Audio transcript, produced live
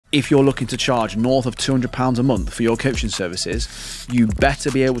if you're looking to charge north of £200 a month for your coaching services, you better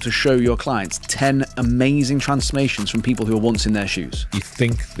be able to show your clients 10 amazing transformations from people who are once in their shoes. You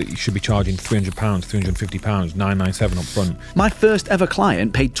think that you should be charging £300, £350, $997 up front. My first ever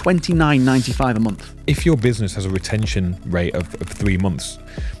client paid $29.95 a month. If your business has a retention rate of 3 months,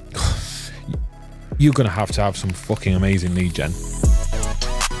 you're going to have some fucking amazing lead gen.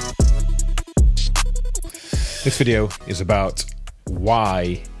 This video is about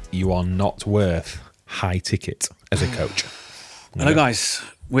why you are not worth high ticket as a coach. Hello guys,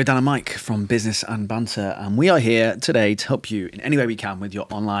 we're Dan and Mike from Business and Banter, and we are here today to help you in any way we can with your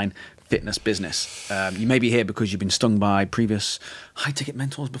online fitness business. You may be here because you've been stung by previous high ticket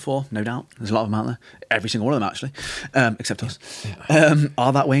mentors before, no doubt. There's a lot of them out there, every single one of them actually, except us,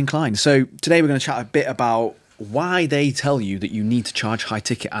 are that way inclined. So today we're going to chat a bit about why they tell you that you need to charge high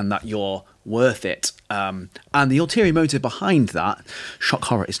ticket and that you're worth it. And the ulterior motive behind that, shock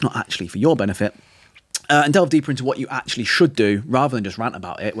horror, it's not actually for your benefit. And delve deeper into what you actually should do rather than just rant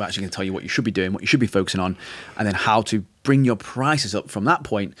about it. We're actually going to tell you what you should be doing, what you should be focusing on, and then how to bring your prices up from that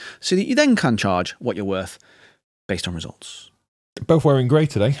point so that you then can charge what you're worth based on results. Both wearing grey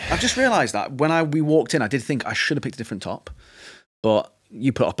today. I've just realised that when we walked in, I did think I should have picked a different top, but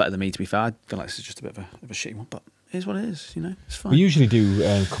you put it off better than me, to be fair. I feel like this is just a bit of a shitty one, but it is what it is, you know, it's fine. We usually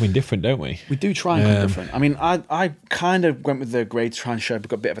do come in different, don't we? We do try and come different. I mean, I kind of went with the grey to try and show I've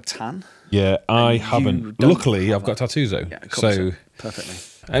got a bit of a tan. Yeah, I haven't. Luckily, I've got tattoos though. Yeah, so perfectly.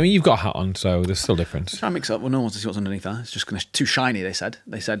 I mean, you've got a hat on, so there's still difference. Try and mix it up. Well, no one wants to see what's underneath that. It's just too shiny, they said.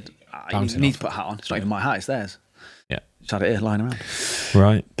 They said, you need to put a hat on. It's not even my hat, it's theirs. Yeah. Just had it here lying around.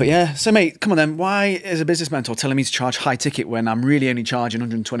 Right. But yeah, so mate, come on then. Why is a business mentor telling me to charge high ticket when I'm really only charging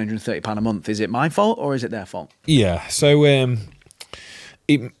 £120, £130 a month? Is it my fault or is it their fault? Yeah, so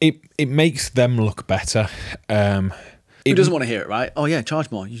it makes them look better. Who doesn't want to hear it, right? Oh yeah,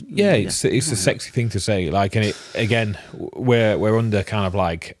 charge more. It's a sexy thing to say. Like, and again, we're under kind of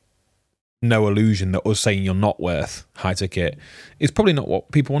like no illusion that us saying you're not worth high ticket is probably not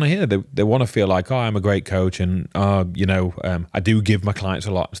what people want to hear. They want to feel like, oh, I'm a great coach, and you know, I do give my clients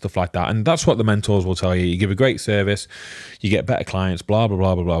a lot and stuff like that. And that's what the mentors will tell you. You give a great service, you get better clients, blah blah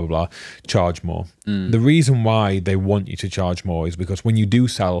blah blah blah blah blah. Charge more. The reason why they want you to charge more is because when you do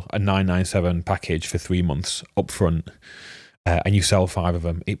sell a $997 package for 3 months up front, and you sell 5 of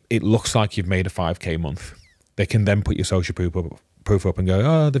them, it looks like you've made a 5K month. They can then put your social proof up and go,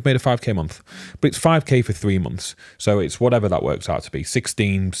 oh, they've made a 5K month. But it's 5K for 3 months. So it's whatever that works out to be,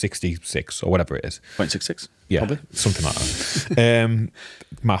 1666 or whatever it is. 0.66? Yeah, probably. Something like that.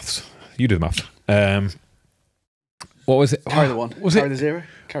 Maths. You do the maths. What was it? Carry the one. Carry the zero.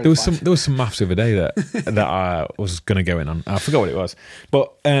 Carry there was some maths the other day that I was going to go in on. I forgot what it was.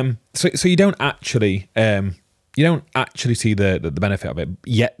 But so you don't actually see the benefit of it,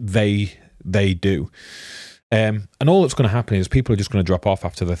 yet they do. And all that's going to happen is people are just going to drop off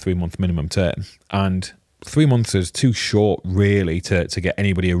after the 3 month minimum term. And 3 months is too short, really, to get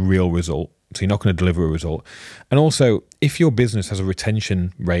anybody a real result. So you're not going to deliver a result. And also, if your business has a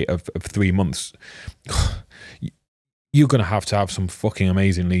retention rate of 3 months, you're going to have some fucking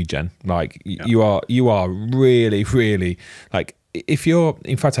amazing lead gen. Like, you are really, really, like, if you're,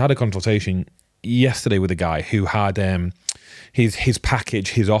 in fact, I had a consultation yesterday with a guy who had his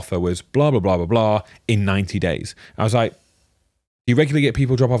package, his offer was blah blah blah blah blah in 90 days. I was like, do you regularly get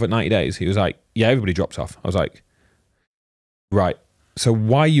people drop off at 90 days? He was like, yeah, everybody drops off. I was like, right, so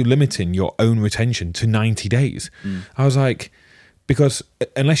why are you limiting your own retention to 90 days? I was like, because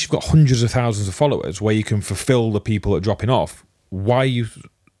unless you've got hundreds of thousands of followers where you can fulfill the people that are dropping off, why are you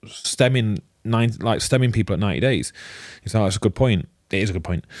stemming people at 90 days? He's like, that's a good point. It is a good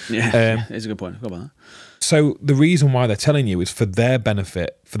point. Yeah, it is a good point. Go about that. So the reason why they're telling you is for their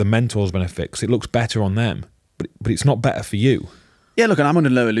benefit, for the mentor's benefit, because it looks better on them, but it's not better for you. Yeah, look, and I'm under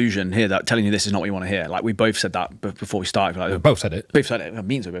no illusion here that telling you this is not what you want to hear. Like, we both said that before we started. Like, we both said it. Both said it. It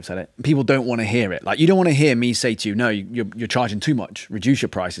means we both said it. People don't want to hear it. Like, you don't want to hear me say to you, no, you're charging too much. Reduce your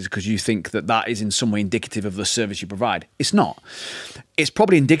prices because you think that is in some way indicative of the service you provide. It's not. It's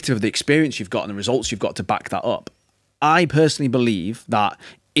probably indicative of the experience you've got and the results you've got to back that up. I personally believe that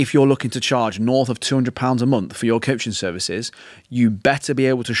if you're looking to charge north of £200 a month for your coaching services, you better be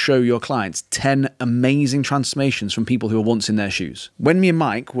able to show your clients 10 amazing transformations from people who were once in their shoes. When me and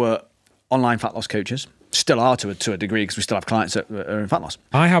Mike were online fat loss coaches, still are to a degree because we still have clients that are in fat loss.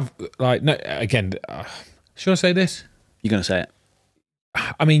 I have, like, no, again, should I say this? You're going to say it.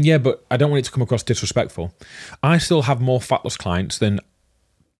 I mean, yeah, but I don't want it to come across disrespectful. I still have more fat loss clients than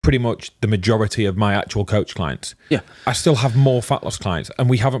pretty much the majority of my actual coach clients. Yeah. I still have more fat loss clients, and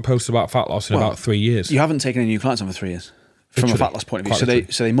we haven't posted about fat loss in about 3 years. You haven't taken any new clients on for 3 years. from a fat loss point of view.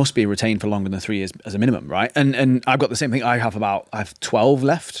 So they must be retained for longer than 3 years as a minimum, right? And I've got the same thing. I have 12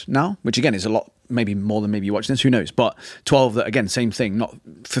 left now, which again is a lot, maybe more than maybe you're watching this, who knows? But 12 that, again, same thing, not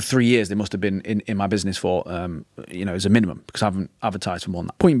for 3 years. They must have been in my business for, as a minimum, because I haven't advertised for more than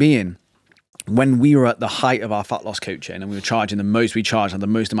that. Point being, when we were at the height of our fat loss coaching and we were charging the most we charged and the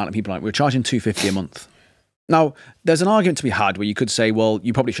most amount of people, we were charging $250 a month. Now, there's an argument to be had where you could say, well,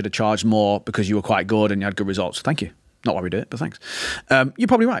 you probably should have charged more because you were quite good and you had good results. Thank you. Not why we do it, but thanks. You're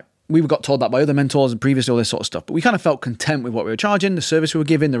probably right. We got told that by other mentors and previously, all this sort of stuff. But we kind of felt content with what we were charging, the service we were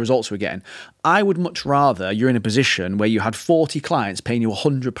giving, the results we were getting. I would much rather you're in a position where you had 40 clients paying you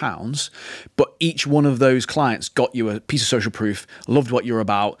 £100, but each one of those clients got you a piece of social proof, loved what you're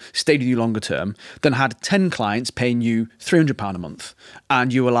about, stayed with you longer term, than had 10 clients paying you £300 a month.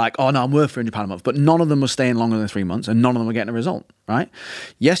 And you were like, oh no, I'm worth £300 a month. But none of them were staying longer than 3 months and none of them were getting a result, right?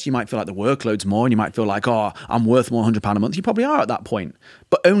 Yes, you might feel like the workload's more and you might feel like, oh, I'm worth more than £100 a month. You probably are at that point,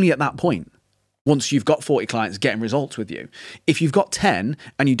 but only at that point. Once you've got 40 clients getting results with you. If you've got 10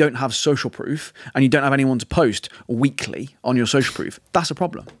 and you don't have social proof and you don't have anyone to post weekly on your social proof, that's a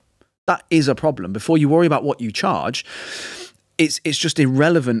problem. That is a problem. Before you worry about what you charge, it's just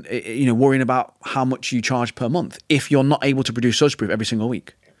irrelevant, worrying about how much you charge per month if you're not able to produce social proof every single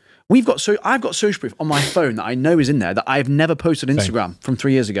week. I've got social proof on my phone that I know is in there that I've never posted on Instagram from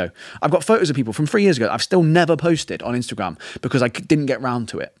 3 years ago. I've got photos of people from 3 years ago that I've still never posted on Instagram because I didn't get round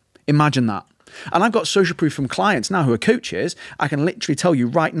to it. Imagine that. And I've got social proof from clients now who are coaches. I can literally tell you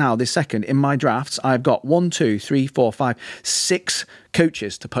right now, this second, in my drafts, I've got 6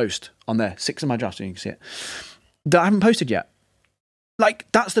 coaches to post on there. 6 in my drafts, so you can see it, that I haven't posted yet.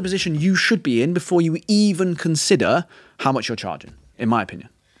 Like, that's the position you should be in before you even consider how much you're charging, in my opinion.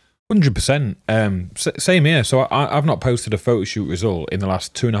 100%. Same here. So I've not posted a photo shoot result in the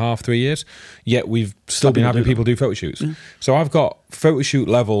last 2.5, 3 years, yet we've still been having people do photo shoots. Yeah. So I've got photo shoot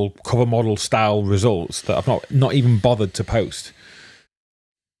level cover model style results that I've not even bothered to post.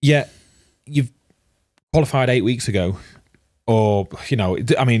 Yet you've qualified 8 weeks ago, or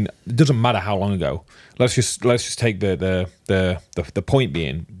it doesn't matter how long ago. Let's just take the point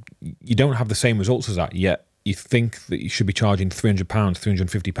being, you don't have the same results as that yet. You think that you should be charging £300,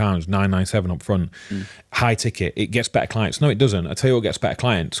 £350, $997 up front, high ticket. It gets better clients. No, it doesn't. I tell you what gets better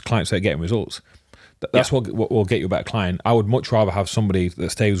clients that are getting results. That's what will get you a better client. I would much rather have somebody that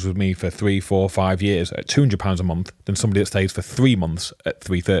stays with me for 3, 4, 5 years at £200 a month than somebody that stays for 3 months at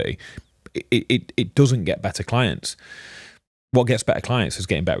 $330. It doesn't get better clients. What gets better clients is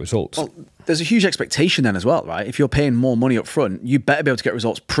getting better results. Well, there's a huge expectation then as well, right? If you're paying more money up front, you better be able to get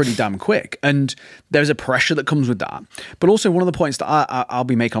results pretty damn quick. And there's a pressure that comes with that. But also one of the points that I'll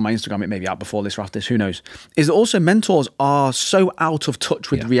be making on my Instagram, it may be out before this or after this, who knows, is that also mentors are so out of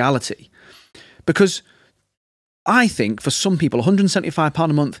touch with reality. Because I think for some people, £175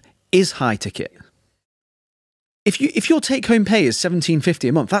 a month is high ticket. If your take-home pay is $17.50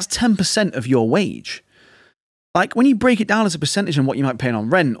 a month, that's 10% of your wage. Like, when you break it down as a percentage on what you might be paying on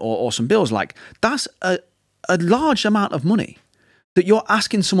rent or some bills, like, that's a large amount of money that you're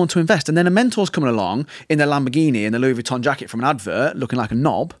asking someone to invest. And then a mentor's coming along in their Lamborghini and their Louis Vuitton jacket from an advert, looking like a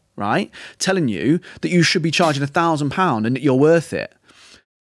knob, right? Telling you that you should be charging £1,000 and that you're worth it.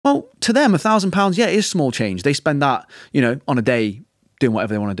 Well, to them, £1,000, yeah, it is small change. They spend that, on a day doing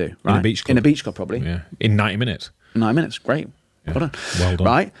whatever they want to do, right? In a beach club, probably. Yeah. In 90 minutes. 9 minutes, great. Yeah. Well done.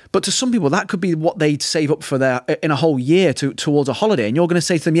 Right? But to some people, that could be what they'd save up for in a whole year towards a holiday. And you're going to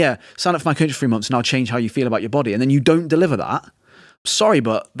say to them, yeah, sign up for my coach for 3 months and I'll change how you feel about your body. And then you don't deliver that. Sorry,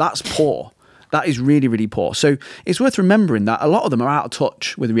 but that's poor. That is really, really poor. So it's worth remembering that a lot of them are out of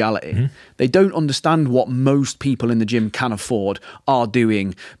touch with reality. Mm-hmm. They don't understand what most people in the gym can afford, are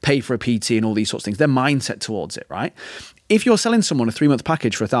doing, pay for a PT and all these sorts of things. Their mindset towards it, right? If you're selling someone a 3-month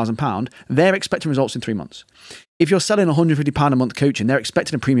package for £1,000, they're expecting results in 3 months. If you're selling £150 a month coaching, they're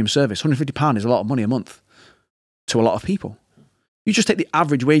expecting a premium service. £150 is a lot of money a month to a lot of people. You just take the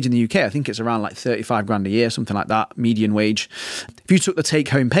average wage in the UK, I think it's around like 35 grand a year, something like that, median wage. If you took the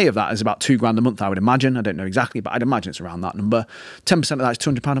take-home pay of that as about 2 grand a month, I would imagine, I don't know exactly, but I'd imagine it's around that number. 10% of that is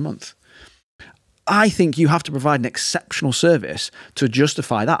 £200 a month. I think you have to provide an exceptional service to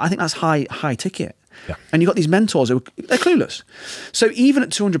justify that. I think that's high ticket. Yeah. And you've got these mentors who they're clueless. So even at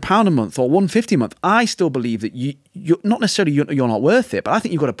 £200 a month or £150 a month, I still believe that you're not necessarily you're not worth it, but I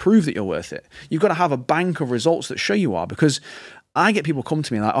think you've got to prove that you're worth it. You've got to have a bank of results that show you are, because I get people come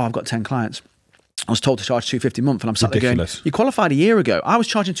to me like, oh, I've got 10 clients. I was told to charge $250 a month, and I'm sat there going, you qualified a year ago. I was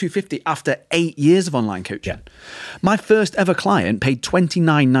charging $250 after 8 years of online coaching. Yeah. My first ever client paid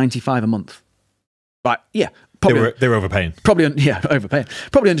 $29.95 a month. Right, yeah. probably they were overpaying. Probably, overpaying.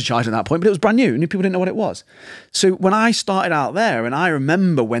 Probably undercharged at that point, but it was brand new and people didn't know what it was. So when I started out there, and I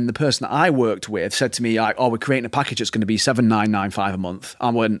remember when the person that I worked with said to me, like, oh, we're creating a package that's going to be $7,995 a month. I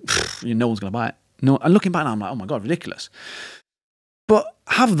went, no one's going to buy it. No. And looking back now, I'm like, oh my God, ridiculous. But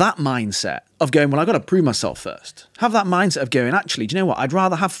have that mindset of going, well, I've got to prove myself first. Have that mindset of going, actually, do you know what? I'd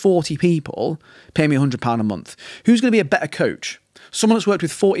rather have 40 people pay me £100 a month. Who's going to be a better coach? Someone that's worked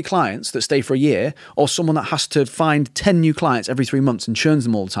with 40 clients that stay for a year, or someone that has to find 10 new clients every 3 months and churns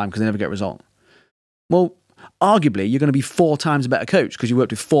them all the time because they never get a result? Well, arguably, you're going to be 4 times a better coach because you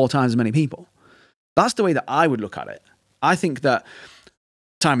worked with 4 times as many people. That's the way that I would look at it. I think that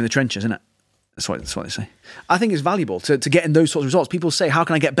time in the trenches, isn't it? That's what they say. I think it's valuable to get in those sorts of results. People say, how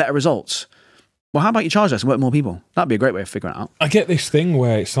can I get better results? Well, how about you charge less and work more people? That'd be a great way of figuring it out. I get this thing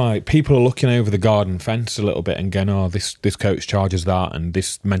where it's like people are looking over the garden fence a little bit and going, oh, this coach charges that, and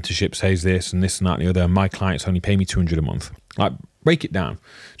this mentorship says this and this and that and the other, and my clients only pay me $200 a month. Like, break it down.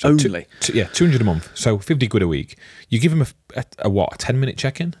 So Only? $200 a month. So 50 quid a week. You give them a 10-minute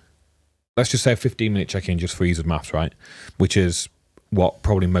check-in? Let's just say a 15-minute check-in just for ease of maths, right? Which is what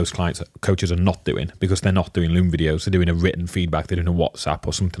probably most coaches are not doing, because they're not doing Loom videos. They're doing a written feedback. They're doing a WhatsApp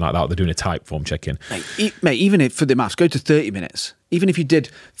or something like that. They're doing a type form check-in. Mate, even if for the maths, go to 30 minutes. Even if you did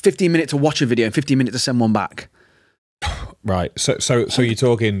 15 minutes to watch a video and 15 minutes to send one back. Right. So you're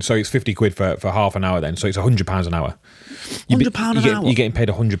talking, so it's 50 quid for half an hour then. So it's £100 an hour. £100 an hour? You're getting paid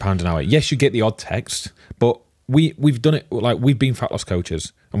 £100 an hour. Yes, you get the odd text, but we've done it, like, we've been fat loss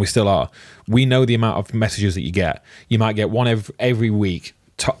coaches, and we still are. We know the amount of messages that you get. You might get one every week,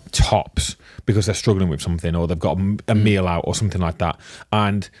 tops, because they're struggling with something, or they've got a meal out or something like that.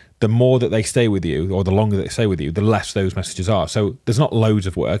 And the more that they stay with you, or the longer they stay with you, the less those messages are. So there's not loads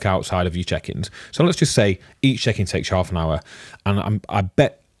of work outside of your check-ins. So let's just say each check-in takes half an hour, and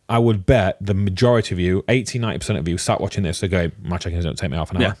I would bet the majority of you, 80-90% of you, sat watching this, are going, my check-ins don't take me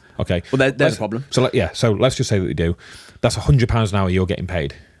half an hour. Yeah. Okay. Well, there's a problem. So so let's just say that they do. That's £100 an hour you're getting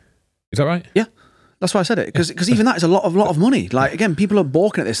paid. Is that right? Yeah. That's why I said it, because even that is a lot of money. Like, again, people are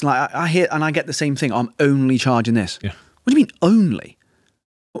balking at this. Like, I hear and I get the same thing. I'm only charging this. Yeah. What do you mean only?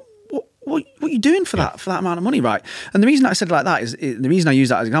 What are you doing for that amount of money, right? And the reason I said it like that is the reason I use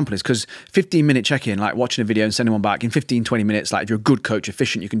that as an example is because 15-minute check-in, like watching a video and sending one back in 15-20 minutes, like if you're a good coach,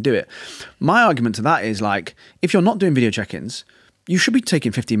 efficient, you can do it. My argument to that is, like, if you're not doing video check-ins, you should be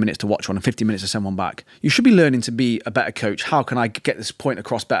taking 15 minutes to watch one and 15 minutes to send one back. You should be learning to be a better coach. How can I get this point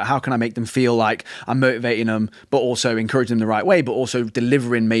across better? How can I make them feel like I'm motivating them, but also encouraging them the right way, but also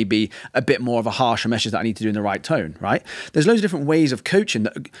delivering maybe a bit more of a harsher message that I need to do in the right tone, right? There's loads of different ways of coaching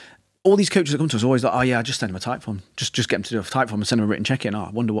that all these coaches that come to us are always like, oh yeah, just send them a type form. Just get them to do a type form and send them a written check-in.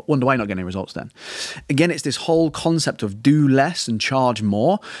 Oh, wonder why you're not getting any results then. Again, it's this whole concept of do less and charge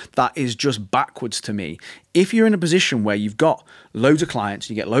more that is just backwards to me. If you're in a position where you've got loads of clients,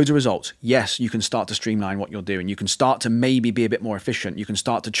 you get loads of results, yes, you can start to streamline what you're doing. You can start to maybe be a bit more efficient. You can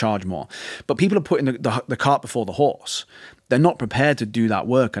start to charge more. But people are putting the cart before the horse. They're not prepared to do that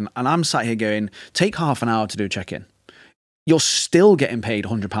work. And I'm sat here going, take half an hour to do a check-in. You're still getting paid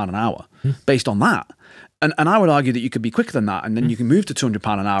 £100 an hour based on that. And I would argue that you could be quicker than that, and then you can move to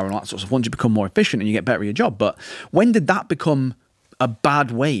 £200 an hour and all that sort of stuff once you become more efficient and you get better at your job. But when did that become a bad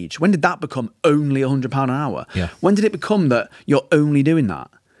wage? When did that become only £100 an hour? Yeah. When did it become that you're only doing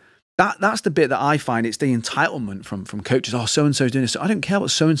that? That's the bit that I find, it's the entitlement from coaches. Oh, so-and-so's doing this. I don't care what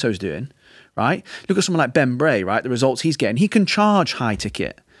so-and-so's doing, right? Look at someone like Ben Bray, right? The results he's getting. He can charge high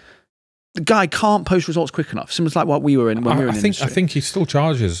ticket. The guy can't post results quick enough. Similar to like what we were in when we were in the industry. I think he still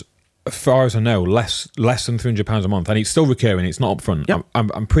charges, as far as I know, less than £300 a month, and it's still recurring. It's not upfront. Yep.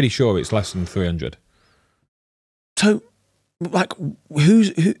 I'm pretty sure it's less than 300. So, like,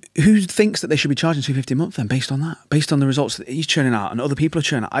 who thinks that they should be charging $250 a month then, based on that, based on the results that he's churning out and other people are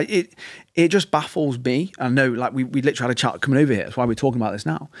churning out? It just baffles me. I know, like, we literally had a chat coming over here. That's why we're talking about this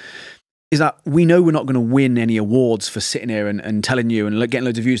now. Is that we know we're not going to win any awards for sitting here and telling you and getting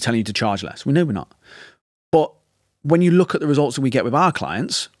loads of views telling you to charge less. We know we're not. But when you look at the results that we get with our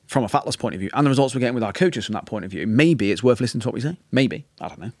clients from a fat loss point of view and the results we're getting with our coaches from that point of view, maybe it's worth listening to what we say. Maybe. I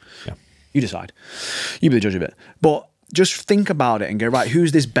don't know. Yeah. You decide. You be the judge of it. But just think about it and go, right,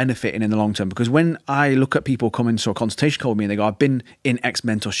 who's this benefiting in the long term? Because when I look at people coming to a consultation call with me and they go, I've been in X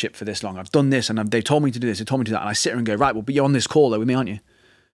mentorship for this long. I've done this and they've told me to do this. They told me to do that. And I sit here and go, right, well, but you're on this call though with me, aren't you?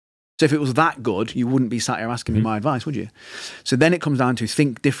 So if it was that good, you wouldn't be sat here asking me my advice, would you? So then it comes down to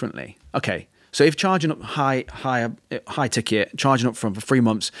think differently. Okay, so if charging up high ticket, charging up for 3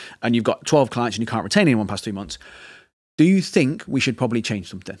 months, and you've got 12 clients and you can't retain anyone past 3 months, do you think we should probably change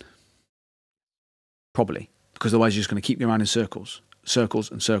something? Probably, because otherwise you're just going to keep going around in circles.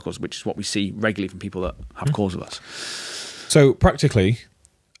 circles and circles, which is what we see regularly from people that have calls with us. So practically,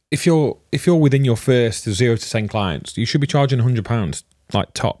 if you're within your first 0 to 10 clients, you should be charging £100,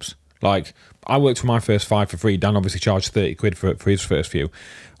 like tops. Like, I worked for my first 5 for free. Dan obviously charged 30 quid for his first few.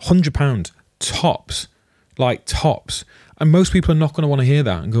 £100 tops, like tops. And most people are not going to want to hear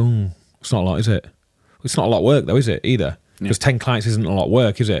that and go, oh, it's not a lot, is it? It's not a lot of work though, is it, either? Because 10 clients isn't a lot of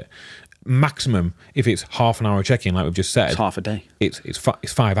work, is it? Maximum, if it's half an hour check-in, like we've just said. It's half a day. It's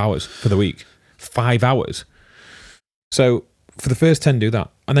 5 hours for the week. 5 hours. So for the first 10, do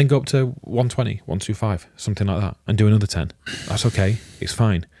that. And then go up to 120, 125, something like that, and do another 10. That's okay. It's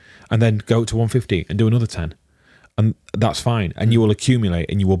fine. And then go to 150 and do another 10. And that's fine. And you will accumulate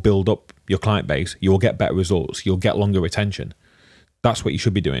and you will build up your client base. You will get better results. You'll get longer retention. That's what you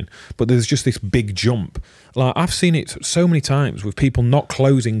should be doing. But there's just this big jump. Like, I've seen it so many times with people not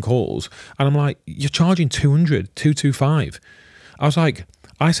closing calls. And I'm like, you're charging 200, 225. I was like,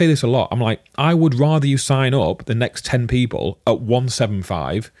 I say this a lot. I'm like, I would rather you sign up the next 10 people at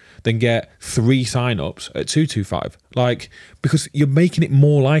 175 than get 3 sign-ups at 225. Like, because you're making it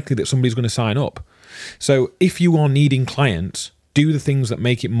more likely that somebody's going to sign up. So if you are needing clients, do the things that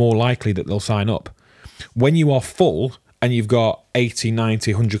make it more likely that they'll sign up. When you are full and you've got 80,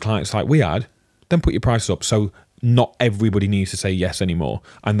 90, 100 clients like we had, then put your prices up. So not everybody needs to say yes anymore.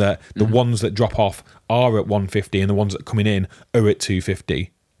 And the ones that drop off are at 150 and the ones that are coming in are at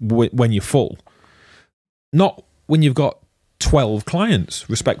 250 when you're full. Not when you've got 12 clients,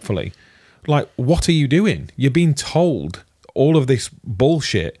 respectfully. Like, what are you doing? You're being told all of this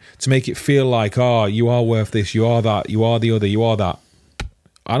bullshit to make it feel like, oh, you are worth this, you are that, you are the other, you are that.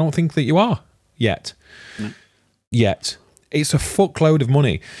 I don't think that you are yet. No. Yet. It's a fuckload of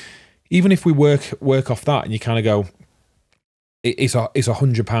money. Even if we work off that and you kind of go, it's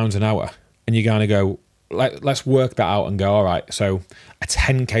 £100 an hour, and you kind of go, let's work that out and go, all right, so a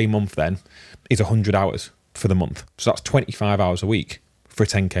 10k month then is 100 hours for the month. So that's 25 hours a week for a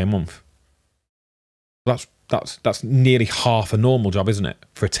 10k month. That's nearly half a normal job, isn't it,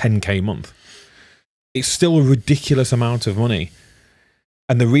 for a 10k month? It's still a ridiculous amount of money.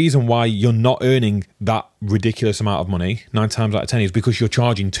 And the reason why you're not earning that ridiculous amount of money 9 times out of 10 is because you're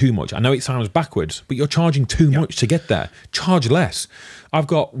charging too much. I know it sounds backwards, but you're charging too much to get there. Charge less. I've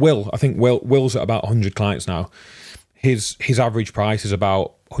got Will. I think Will's at about 100 clients now. His average price is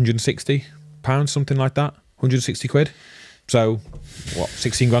about £160, something like that. 160 quid. So, what,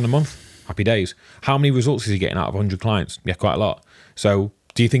 16 grand a month? Happy days. How many results is he getting out of 100 clients? Yeah, quite a lot. So,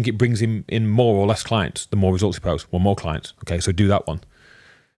 do you think it brings him in more or less clients? The more results he posts? Well, more clients. Okay, so do that one.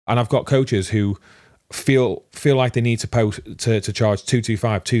 And I've got coaches who feel like they need to post to charge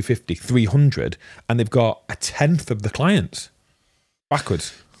 225, 250, 300, and they've got a tenth of the clients.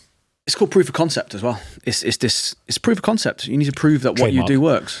 Backwards. It's called proof of concept as well. It's proof of concept. You need to prove that what you do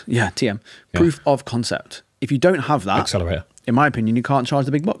works. Yeah, TM. Proof of concept. If you don't have that, accelerator. In my opinion, you can't charge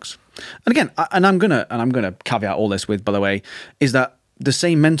the big bucks. And again, I'm gonna caveat all this with, by the way, is that the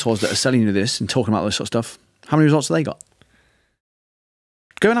same mentors that are selling you this and talking about this sort of stuff, how many results have they got?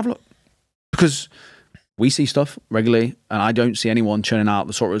 Go and have a look, because we see stuff regularly, and I don't see anyone churning out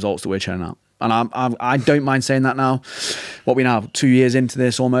the sort of results that we're churning out. And I don't mind saying that now. What we now 2 years into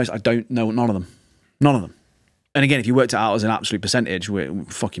this almost, I don't know none of them, none of them. And again, if you worked it out as an absolute percentage, we're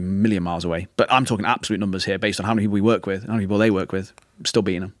fucking a million miles away. But I'm talking absolute numbers here, based on how many people we work with, how many people they work with. I'm still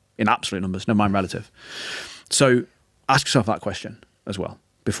beating them in absolute numbers, never mind relative. So ask yourself that question as well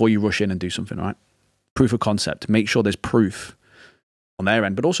before you rush in and do something. All right, proof of concept. Make sure there's proof on their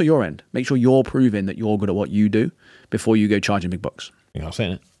end, but also your end. Make sure you're proving that you're good at what you do before you go charging big bucks. Yeah, I'm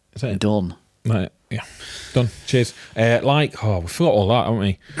saying it. Done. Right, yeah, done. Cheers. We forgot all that, haven't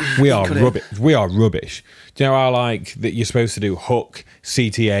we? We are rubbish. We are rubbish. Do you know how that you're supposed to do hook,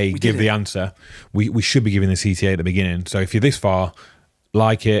 CTA, give the answer? We should be giving the CTA at the beginning. So if you're this far,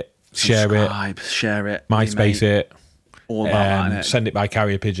 like it, subscribe, share it, MySpace it. All about that, send it by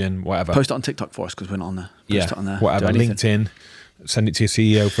carrier pigeon, whatever. Post it on TikTok for us because we're not on there. Post it on there. Whatever. LinkedIn. Send it to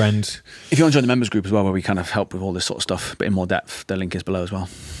your CEO friends. If you want to join the members group as well, where we kind of help with all this sort of stuff, but in more depth, the link is below as well.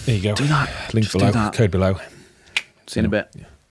 There you go. Do that. Link below. Code below. See you in a bit. Yeah.